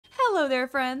Hello there,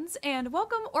 friends, and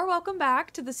welcome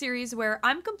back to the series where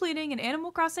I'm completing an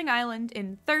Animal Crossing island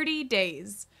in 30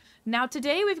 days. Now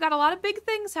today we've got a lot of big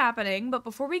things happening, but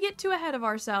before we get too ahead of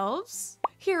ourselves,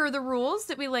 here are the rules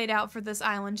that we laid out for this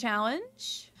island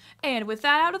challenge. And with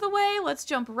that out of the way, let's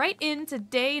jump right into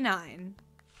day 9.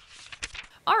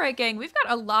 Alright gang, we've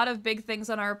got a lot of big things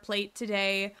on our plate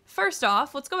today. First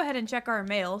off, let's go ahead and check our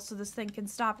mail so this thing can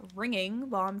stop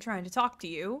ringing while I'm trying to talk to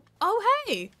you. Oh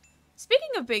hey! Speaking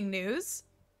of big news,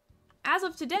 as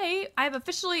of today, I've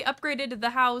officially upgraded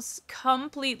the house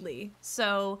completely.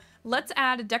 So let's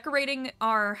add decorating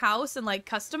our house and like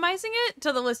customizing it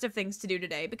to the list of things to do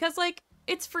today because like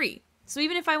it's free. So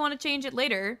even if I want to change it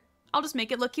later, I'll just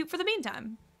make it look cute for the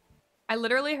meantime. I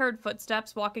literally heard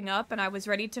footsteps walking up and I was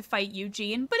ready to fight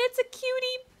Eugene, but it's a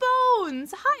cutie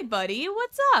Bones. Hi buddy,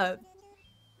 what's up?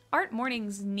 Art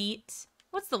Morning's neat.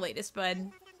 What's the latest, bud?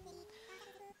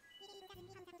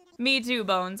 Me too,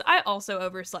 Bones. I also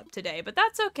overslept today, but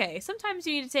that's okay. Sometimes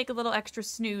you need to take a little extra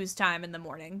snooze time in the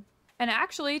morning. And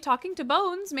actually, talking to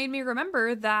Bones made me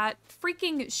remember that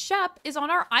freaking Shep is on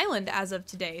our island as of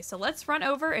today. So let's run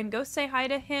over and go say hi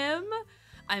to him.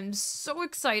 I'm so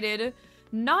excited.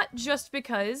 Not just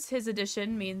because his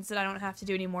addition means that I don't have to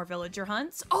do any more villager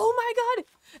hunts. Oh my god!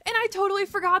 And I totally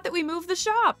forgot that we moved the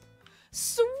shop.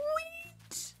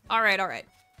 Sweet! Alright.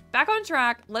 Back on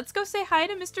track. Let's go say hi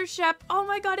to Mr. Shep. Oh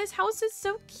my god, his house is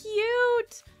so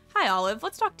cute. Hi, Olive.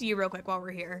 Let's talk to you real quick while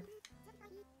we're here.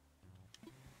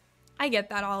 I get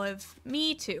that, Olive.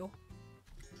 Me too.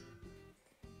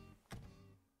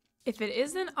 If it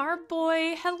isn't our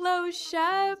boy, hello,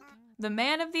 Shep. The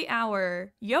man of the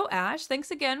hour. Yo, Ash,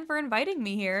 thanks again for inviting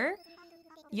me here.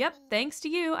 Yep, thanks to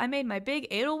you, I made my big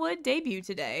aedelwood debut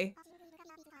today.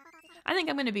 I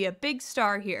think I'm gonna be a big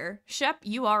star here. Shep,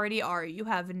 you already are. You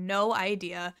have no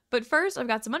idea. But first, I've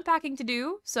got some unpacking to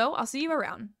do, so I'll see you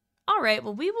around. Alright,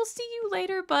 well, we will see you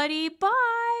later, buddy.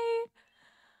 Bye!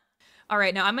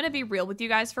 Alright, now I'm gonna be real with you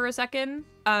guys for a second.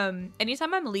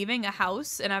 Anytime I'm leaving a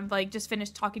house and I've like just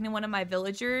finished talking to one of my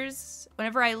villagers,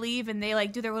 whenever I leave and they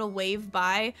like do their little wave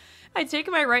bye, I take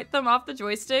my right thumb off the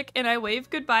joystick and I wave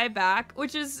goodbye back,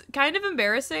 which is kind of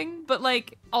embarrassing, but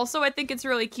like also I think it's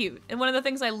really cute and one of the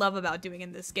things I love about doing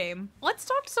in this game. Let's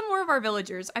talk to some more of our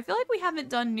villagers. I feel like we haven't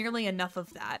done nearly enough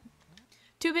of that.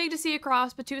 Too big to see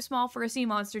across, but too small for a sea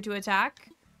monster to attack.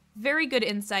 Very good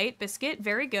insight, Biscuit.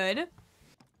 Very good.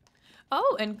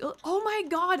 Oh, and oh my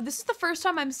god, this is the first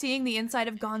time I'm seeing the inside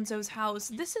of Gonzo's house.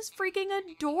 This is freaking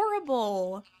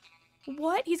adorable.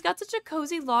 What? He's got such a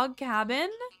cozy log cabin?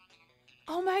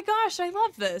 Oh my gosh, I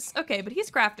love this. Okay, but he's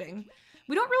crafting.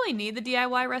 We don't really need the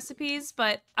DIY recipes,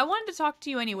 but I wanted to talk to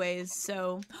you anyways,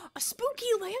 so... A spooky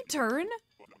lantern?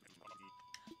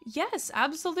 Yes,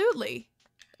 absolutely.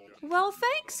 Well,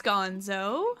 thanks,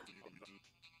 Gonzo.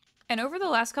 And over the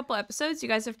last couple episodes, you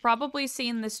guys have probably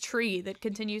seen this tree that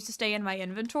continues to stay in my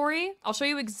inventory. I'll show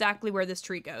you exactly where this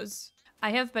tree goes.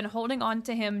 I have been holding on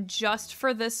to him just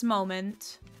for this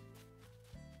moment.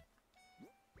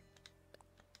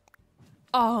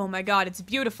 Oh my god, it's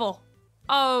beautiful.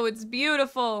 Oh, it's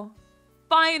beautiful.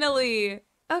 Finally.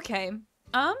 Okay.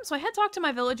 So I had talked to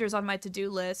my villagers on my to-do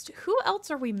list. Who else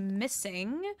are we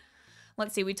missing?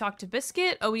 Let's see, we talked to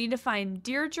Biscuit. Oh, we need to find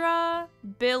Deirdre,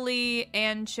 Billy,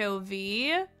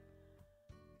 Anchovy.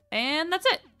 And that's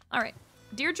it. All right.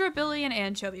 Deirdre, Billy, and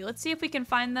Anchovy. Let's see if we can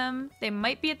find them. They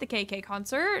might be at the KK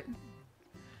concert.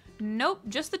 Nope,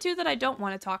 just the two that I don't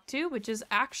want to talk to, which is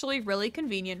actually really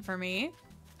convenient for me.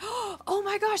 Oh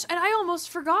my gosh, and I almost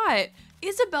forgot.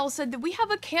 Isabel said that we have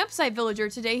a campsite villager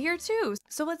today here too.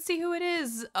 So let's see who it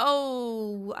is.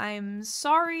 Oh, I'm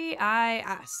sorry I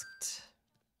asked.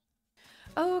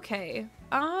 Okay,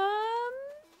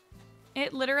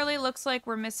 it literally looks like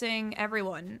we're missing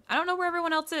everyone. I don't know where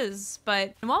everyone else is,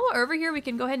 but while we're over here, we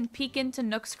can go ahead and peek into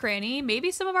Nook's Cranny.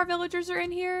 Maybe some of our villagers are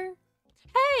in here.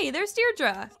 Hey, there's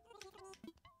Deirdre.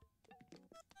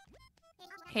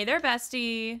 Hey there,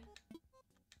 bestie.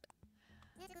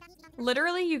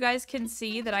 Literally, you guys can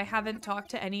see that I haven't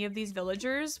talked to any of these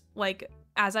villagers, like,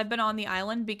 as I've been on the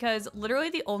island, because literally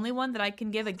the only one that I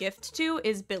can give a gift to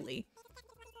is Billy.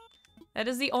 That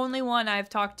is the only one I've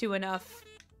talked to enough.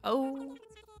 Oh,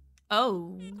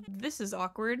 this is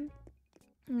awkward.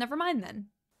 Never mind then.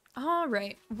 All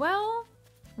right, well,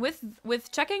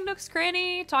 with checking Nook's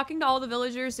Cranny, talking to all the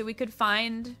villagers that we could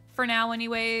find for now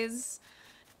anyways,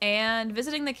 and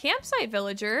visiting the campsite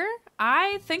villager,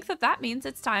 I think that that means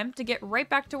it's time to get right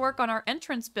back to work on our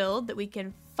entrance build that we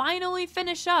can finally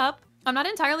finish up. I'm not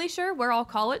entirely sure where I'll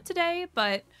call it today,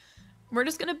 but We're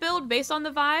just gonna build based on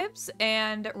the vibes,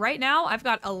 and right now I've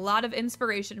got a lot of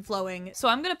inspiration flowing. So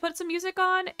I'm gonna put some music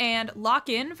on and lock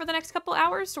in for the next couple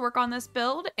hours to work on this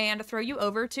build and throw you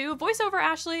over to voiceover,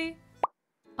 Ashley.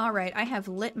 All right, I have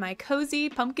lit my cozy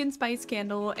pumpkin spice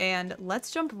candle, and let's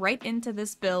jump right into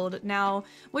this build. Now,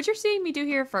 what you're seeing me do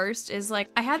here first is like,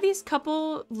 I had these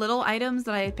couple little items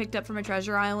that I had picked up from a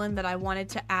treasure island that I wanted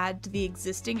to add to the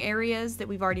existing areas that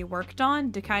we've already worked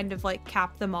on to kind of like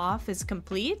cap them off as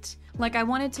complete. Like, I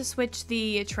wanted to switch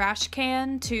the trash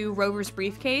can to Rover's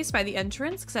briefcase by the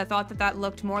entrance because I thought that that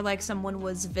looked more like someone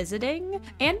was visiting,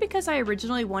 and because I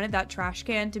originally wanted that trash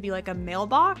can to be like a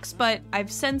mailbox, but I've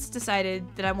since decided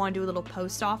that I want to do a little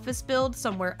post office build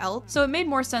somewhere else, so it made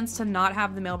more sense to not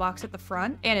have the mailbox at the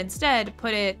front and instead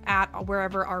put it at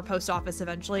wherever our post office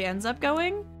eventually ends up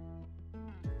going.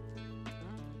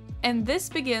 And this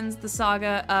begins the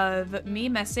saga of me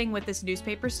messing with this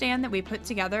newspaper stand that we put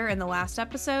together in the last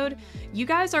episode. You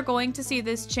guys are going to see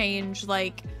this change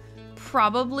like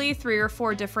probably 3 or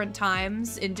 4 different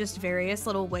times in just various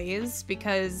little ways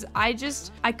because I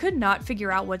could not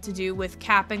figure out what to do with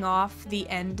capping off the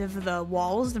end of the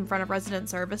walls in front of resident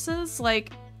services.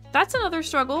 Like, that's another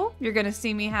struggle you're gonna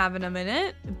see me have in a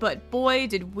minute, but boy,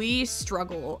 did we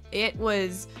struggle.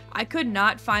 I could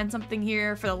not find something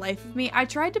here for the life of me. I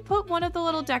tried to put one of the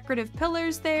little decorative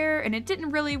pillars there, and it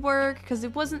didn't really work because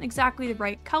it wasn't exactly the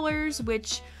right colors,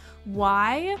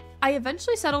 why? I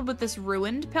eventually settled with this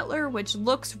ruined pillar, which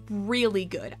looks really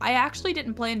good. I actually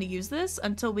didn't plan to use this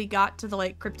until we got to the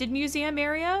like cryptid museum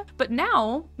area, but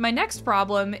now my next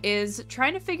problem is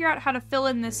trying to figure out how to fill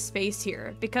in this space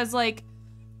here because like,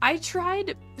 I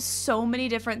tried so many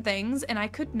different things and I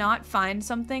could not find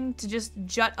something to just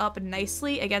jut up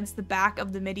nicely against the back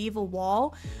of the medieval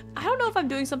wall. I don't know if I'm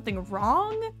doing something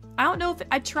wrong. I don't know if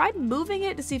I tried moving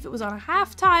it to see if it was on a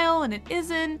half tile and it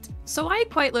isn't. So I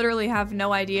quite literally have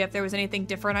no idea if there was anything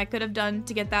different I could have done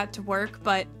to get that to work,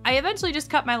 but I eventually just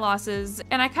cut my losses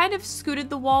and I kind of scooted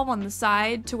the wall on the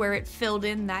side to where it filled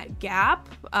in that gap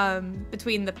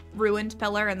between the ruined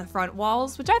pillar and the front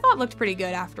walls, which I thought looked pretty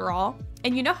good after all.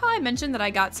 And you know how I mentioned that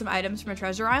I got some items from a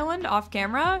treasure island off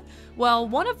camera? Well,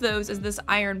 one of those is this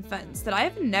iron fence that I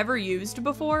have never used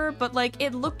before, but like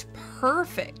it looked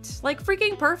perfect, like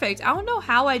freaking perfect. I don't know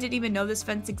how I didn't even know this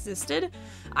fence existed.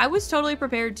 I was totally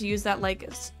prepared to use that like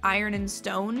iron and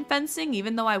stone fencing,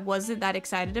 even though I wasn't that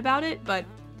excited about it, but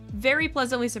very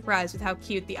pleasantly surprised with how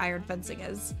cute the iron fencing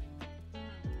is.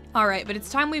 All right, but it's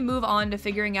time we move on to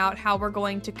figuring out how we're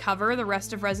going to cover the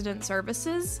rest of resident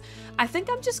services. I think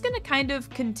I'm just gonna kind of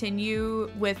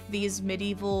continue with these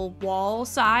medieval wall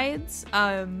sides.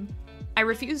 I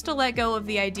refuse to let go of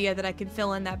the idea that I can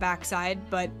fill in that backside,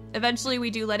 but eventually we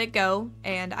do let it go,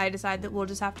 and I decide that we'll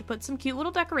just have to put some cute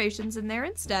little decorations in there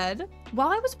instead. While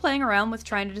I was playing around with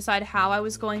trying to decide how I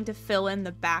was going to fill in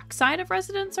the backside of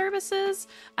resident services,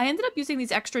 I ended up using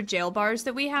these extra jail bars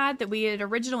that we had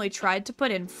originally tried to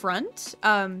put in front,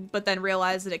 but then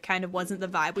realized that it kind of wasn't the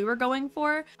vibe we were going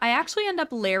for. I actually end up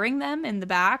layering them in the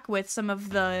back with some of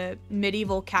the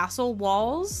medieval castle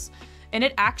walls, and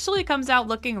it actually comes out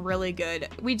looking really good.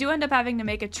 We do end up having to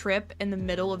make a trip in the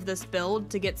middle of this build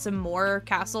to get some more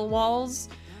castle walls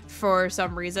for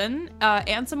some reason,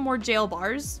 and some more jail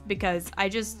bars, because I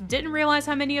just didn't realize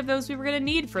how many of those we were gonna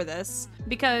need for this,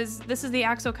 because this is the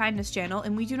Axo Kindness channel,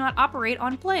 and we do not operate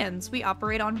on plans, we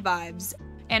operate on vibes.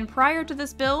 And prior to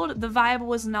this build, the vibe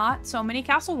was not so many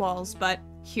castle walls, but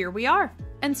here we are.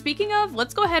 And speaking of,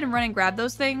 let's go ahead and run and grab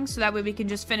those things so that way we can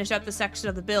just finish up the section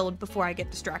of the build before I get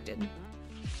distracted.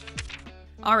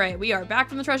 Alright, we are back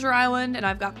from the treasure island, and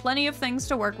I've got plenty of things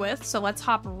to work with, so let's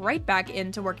hop right back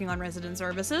into working on resident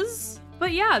services.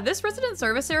 But yeah, this resident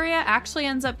service area actually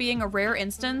ends up being a rare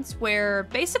instance where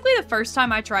basically the first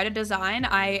time I tried a design,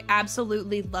 I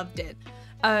absolutely loved it.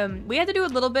 We had to do a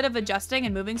little bit of adjusting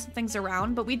and moving some things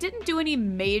around, but we didn't do any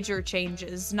major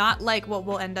changes, not like what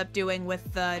we'll end up doing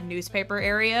with the newspaper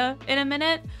area in a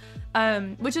minute.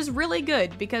 Which is really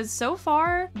good because so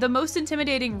far, the most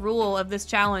intimidating rule of this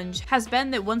challenge has been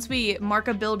that once we mark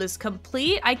a build as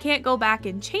complete, I can't go back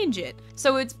and change it.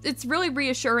 So it's really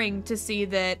reassuring to see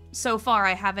that so far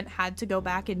I haven't had to go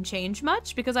back and change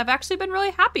much because I've actually been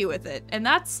really happy with it. And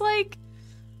that's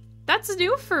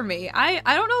new for me. I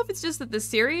don't know if it's just that the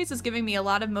series is giving me a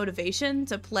lot of motivation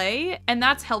to play, and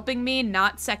that's helping me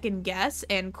not second guess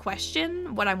and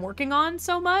question what I'm working on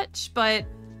so much, but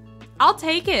I'll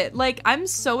take it. Like, I'm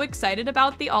so excited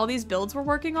about all these builds we're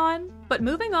working on. But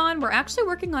moving on, we're actually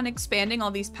working on expanding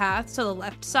all these paths to the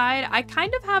left side. I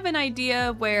kind of have an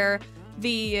idea where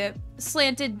The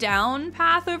slanted down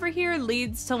path over here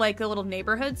leads to like the little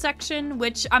neighborhood section,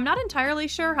 which I'm not entirely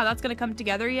sure how that's gonna come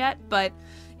together yet, but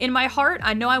in my heart,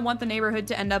 I know I want the neighborhood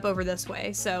to end up over this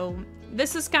way, so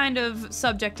this is kind of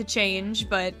subject to change,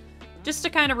 but just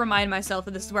to kind of remind myself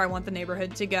that this is where I want the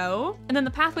neighborhood to go. And then the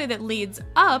pathway that leads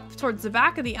up towards the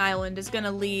back of the island is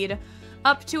gonna lead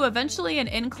up to eventually an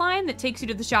incline that takes you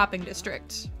to the shopping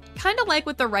district. Kind of like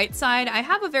with the right side, I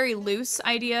have a very loose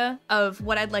idea of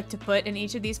what I'd like to put in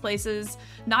each of these places.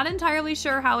 Not entirely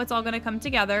sure how it's all gonna come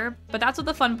together, but that's what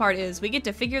the fun part is. We get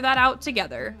to figure that out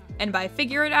together. And by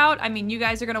figure it out, I mean you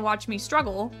guys are gonna watch me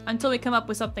struggle until we come up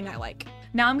with something I like.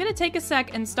 Now I'm gonna take a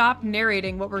sec and stop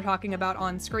narrating what we're talking about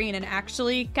on screen and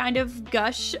actually kind of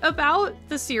gush about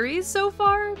the series so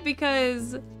far,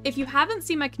 because if you haven't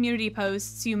seen my community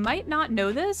posts, you might not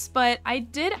know this, but I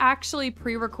did actually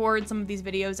pre-record some of these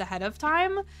videos ahead of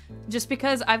time, just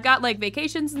because I've got like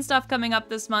vacations and stuff coming up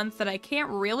this month that I can't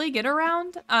really get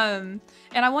around, and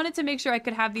I wanted to make sure I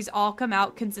could have these all come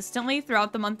out consistently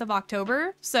throughout the month of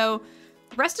October, so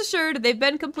rest assured, they've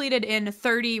been completed in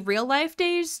 30 real-life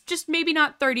days, just maybe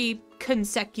not 30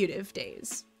 consecutive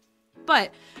days.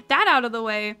 But that out of the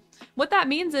way, what that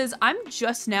means is I'm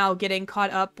just now getting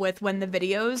caught up with when the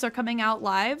videos are coming out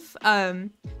live. To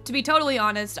be totally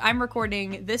honest, I'm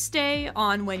recording this day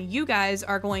on when you guys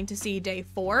are going to see day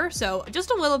 4, so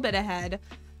just a little bit ahead.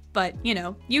 But, you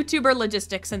know, YouTuber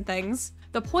logistics and things.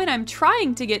 The point I'm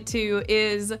trying to get to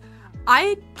is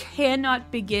I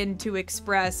cannot begin to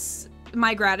express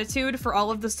my gratitude for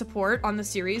all of the support on the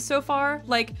series so far.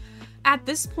 Like, at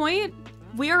this point,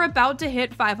 we are about to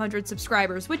hit 500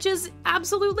 subscribers, which is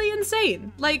absolutely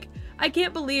insane. Like, I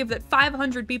can't believe that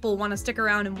 500 people want to stick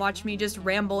around and watch me just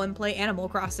ramble and play Animal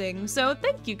Crossing, so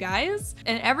thank you guys.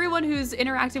 And everyone who's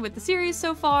interacted with the series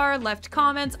so far, left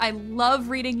comments, I love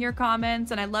reading your comments,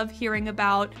 and I love hearing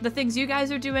about the things you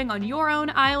guys are doing on your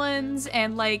own islands,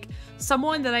 and like,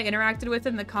 someone that I interacted with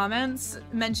in the comments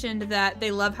mentioned that they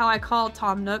love how I call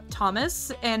Tom Nook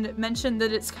Thomas, and mentioned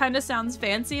that it kind of sounds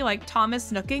fancy, like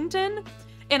Thomas Nookington.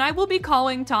 And I will be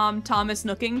calling Tom Thomas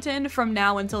Nookington from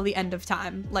now until the end of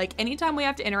time. Like, anytime we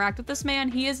have to interact with this man,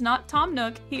 he is not Tom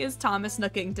Nook, he is Thomas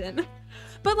Nookington.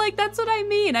 But like, that's what I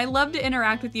mean. I love to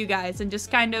interact with you guys and just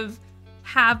kind of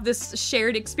have this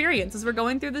shared experience as we're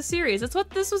going through the series. That's what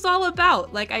this was all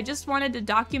about. Like, I just wanted to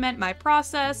document my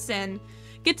process and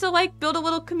get to like build a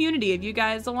little community of you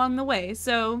guys along the way.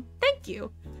 So thank you.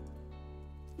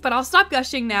 But I'll stop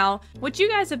gushing now. What you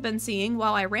guys have been seeing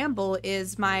while I ramble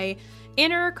is my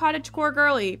inner cottagecore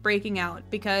girly breaking out,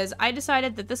 because I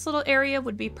decided that this little area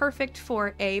would be perfect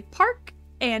for a park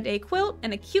and a quilt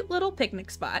and a cute little picnic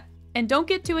spot. And don't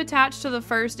get too attached to the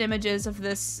first images of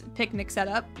this picnic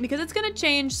setup, because it's going to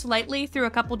change slightly through a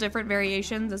couple different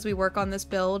variations as we work on this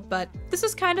build, but this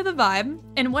is kind of the vibe.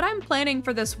 And what I'm planning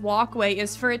for this walkway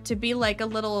is for it to be like a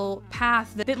little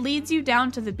path that leads you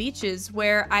down to the beaches,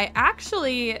 where I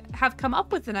actually have come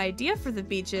up with an idea for the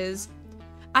beaches.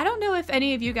 I don't know if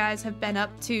any of you guys have been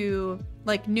up to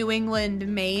like New England,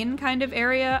 Maine kind of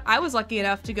area. I was lucky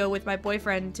enough to go with my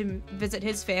boyfriend to visit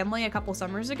his family a couple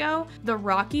summers ago. The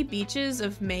rocky beaches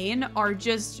of Maine are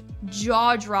just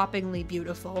jaw-droppingly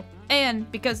beautiful.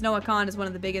 And because Noah Kahn is one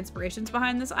of the big inspirations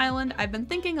behind this island, I've been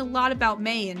thinking a lot about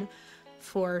Maine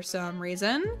for some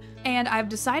reason. And I've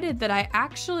decided that I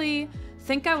actually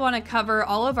think I want to cover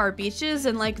all of our beaches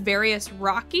in like various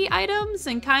rocky items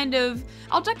and kind of,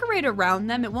 I'll decorate around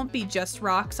them. It won't be just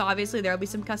rocks. Obviously there'll be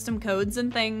some custom codes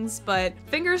and things, but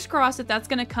fingers crossed that that's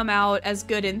going to come out as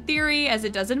good in theory as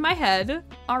it does in my head.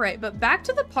 All right, but back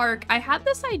to the park. I had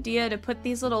this idea to put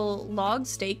these little log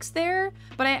stakes there,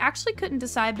 but I actually couldn't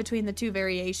decide between the two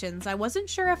variations. I wasn't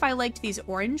sure if I liked these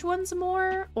orange ones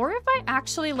more, or if I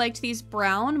actually liked these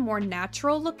brown, more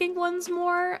natural looking ones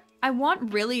more. I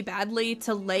want really badly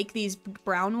to like these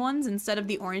brown ones instead of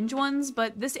the orange ones,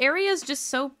 but this area is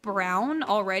just so brown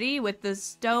already with the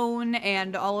stone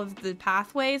and all of the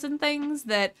pathways and things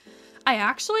that I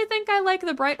actually think I like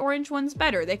the bright orange ones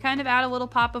better. They kind of add a little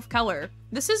pop of color.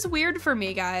 This is weird for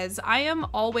me, guys. I am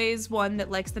always one that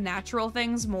likes the natural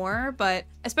things more, but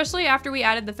especially after we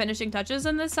added the finishing touches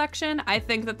in this section, I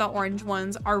think that the orange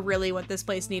ones are really what this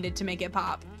place needed to make it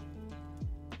pop.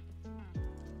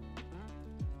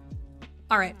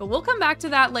 All right, but we'll come back to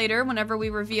that later whenever we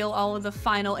reveal all of the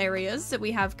final areas that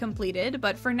we have completed.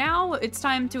 But for now, it's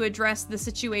time to address the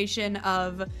situation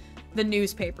of the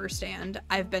newspaper stand.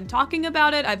 I've been talking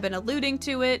about it, I've been alluding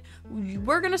to it.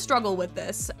 We're gonna struggle with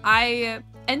this. I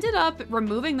ended up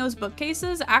removing those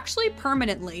bookcases actually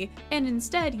permanently, and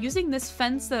instead using this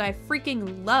fence that I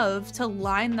freaking love to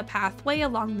line the pathway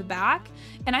along the back.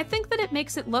 And I think that it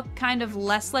makes it look kind of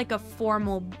less like a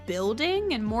formal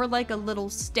building and more like a little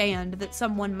stand that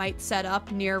someone might set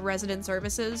up near resident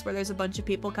services where there's a bunch of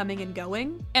people coming and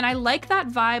going. And I like that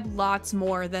vibe lots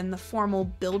more than the formal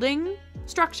building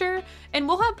structure, and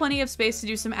we'll have plenty of space to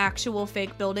do some actual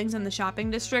fake buildings in the shopping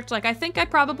district. Like, I think I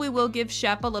probably will give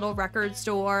Shep a little record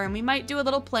store, and we might do a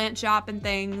little plant shop and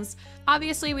things.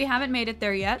 Obviously, we haven't made it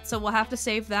there yet, so we'll have to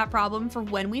save that problem for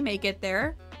when we make it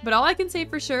there. But all I can say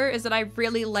for sure is that I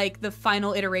really like the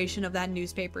final iteration of that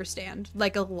newspaper stand,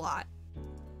 like a lot.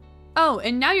 Oh,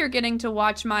 and now you're getting to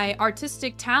watch my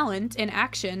artistic talent in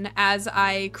action as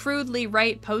I crudely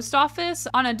write post office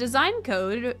on a design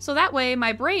code, so that way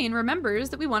my brain remembers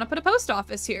that we want to put a post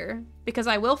office here, because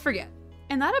I will forget.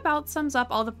 And that about sums up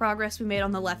all the progress we made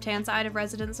on the left-hand side of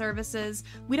resident services.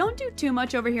 We don't do too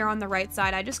much over here on the right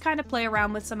side. I just kind of play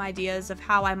around with some ideas of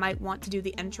how I might want to do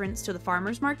the entrance to the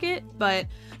farmer's market, but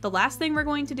the last thing we're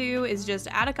going to do is just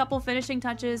add a couple finishing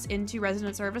touches into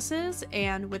resident services,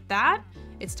 and with that,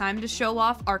 it's time to show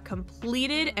off our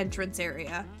completed entrance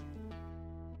area.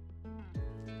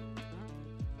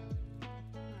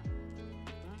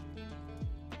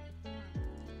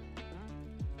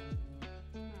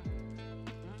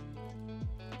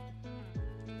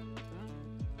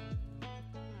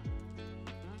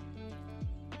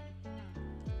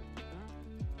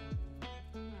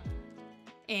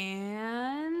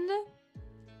 And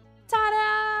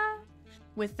ta-da!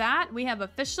 With that, we have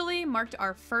officially marked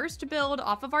our first build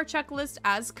off of our checklist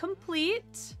as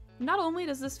complete. Not only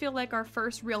does this feel like our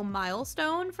first real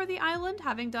milestone for the island,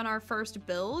 having done our first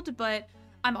build, but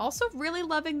I'm also really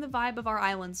loving the vibe of our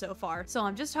island so far. So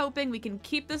I'm just hoping we can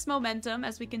keep this momentum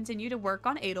as we continue to work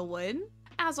on aedelwood.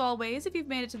 As always, if you've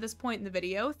made it to this point in the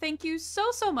video, thank you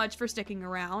so much for sticking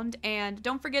around, and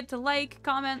don't forget to like,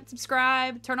 comment,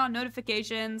 subscribe, turn on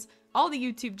notifications, all the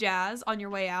YouTube jazz on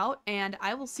your way out, and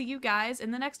I will see you guys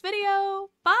in the next video.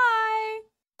 Bye!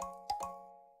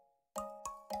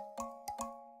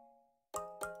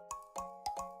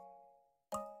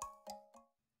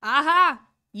 Aha!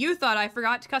 You thought I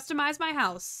forgot to customize my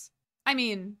house. I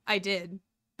mean, I did,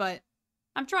 but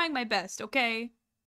I'm trying my best, okay?